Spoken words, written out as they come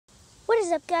What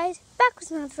is up, guys? Back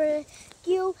with another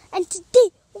video, and today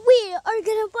we are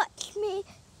gonna watch me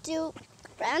do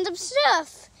random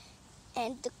stuff.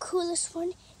 And the coolest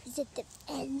one is at the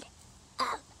end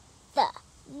of the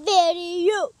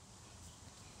video.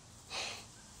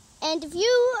 And if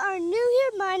you are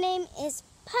new here, my name is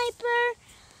Piper.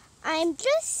 I'm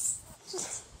just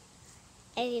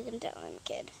as you can tell, I'm a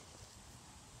kid.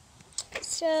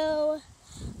 So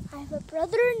I have a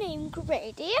brother named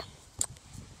Grady.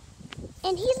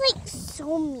 And he's like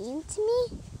so mean to me,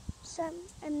 so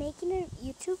I'm making a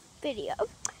YouTube video.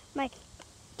 My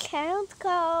channel's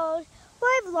called, well,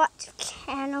 I have lots of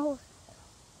channels.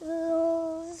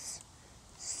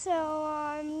 So,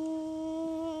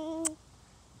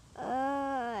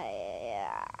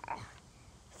 yeah.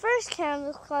 First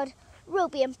channel is called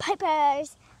Ruby and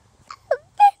Piper's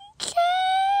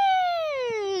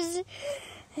Adventures.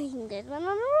 And this one on a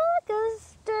roller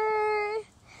coaster.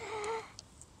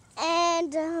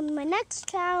 And my next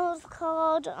channel is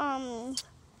called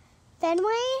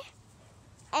Fenway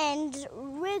and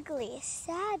Wrigley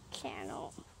Sad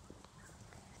Channel.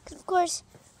 Because, of course,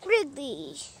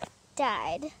 Wrigley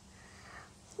died.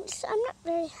 So I'm not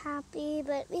very happy,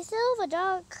 but we still have a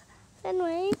dog,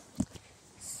 Fenway.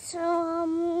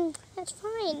 So, that's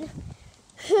fine.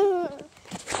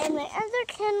 And my other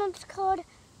channel is called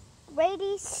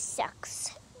Grady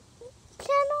Sucks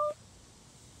Channel.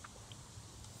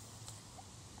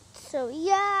 So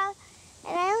yeah,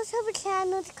 and I also have a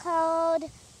channel called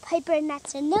Piper and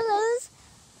Natsanilla's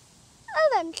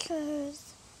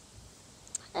Adventures.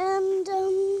 And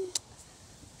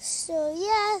so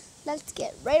yeah, let's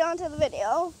get right on to the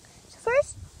video. So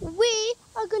first, we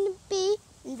are going to be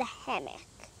in the hammock.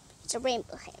 It's a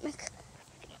rainbow hammock.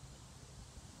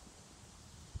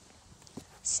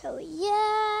 So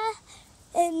yeah,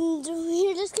 and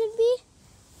we're just going to be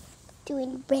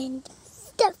doing random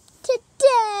stuff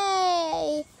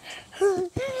today.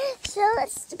 So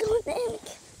let's go in the hammock.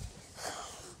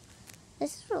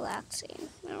 This is relaxing.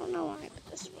 I don't know why, but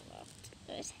this is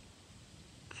relaxing.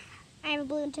 I have a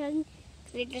blue tongue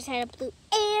because I just had a blue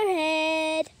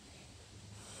airhead.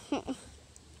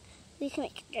 We can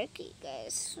make jerky,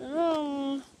 guys.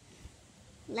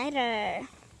 Later.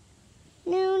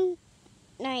 Noon,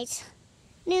 night.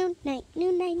 Noon, night,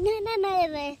 noon, night,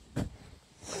 night.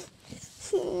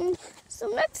 So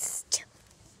next,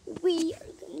 we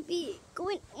are going to be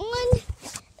going on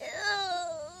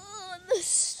the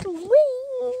swing.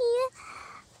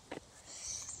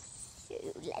 So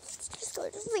let's just go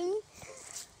to the swing.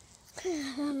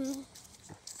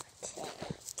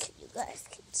 Okay, you guys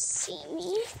can see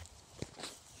me.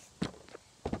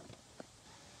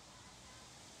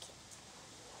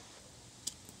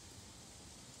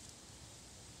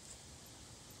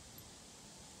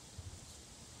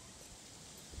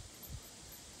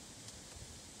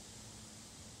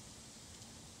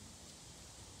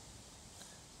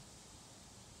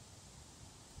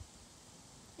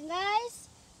 And guys,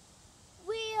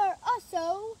 we are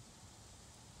also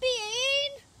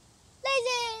being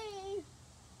lazy.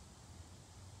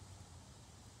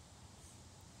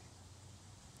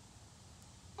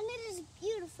 And it is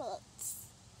beautiful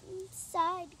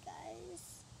inside, guys.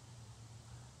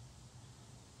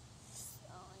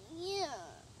 So yeah.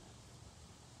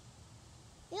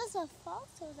 We also have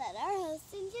fossils at our house.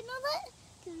 Did you know that?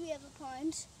 Because we have a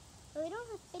pond. But we don't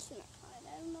have fish in our pond. I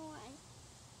don't know why.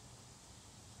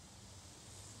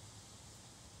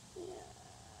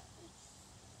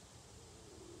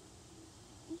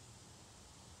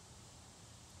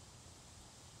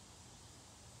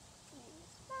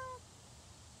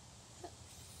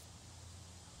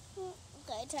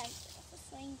 Okay, time to get off the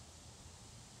swing.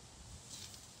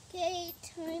 Okay,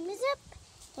 time is up,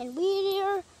 and we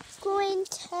are going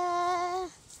to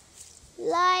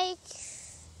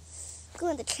go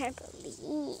on the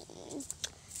trampoline.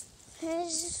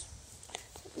 Because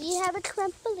we have a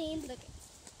trampoline. Look,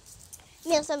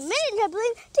 we also have a mini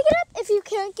trampoline to get up if you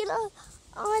can't get up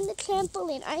on the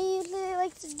trampoline. I usually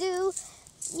like to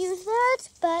use that,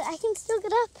 but I can still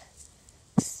get up.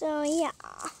 So yeah.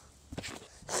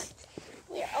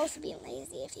 We are also being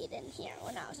lazy, if you didn't hear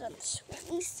when I was on the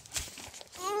swings.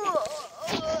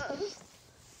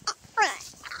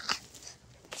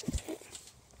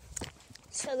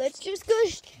 So let's just go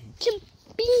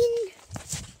jumping.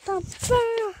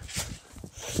 Bumper.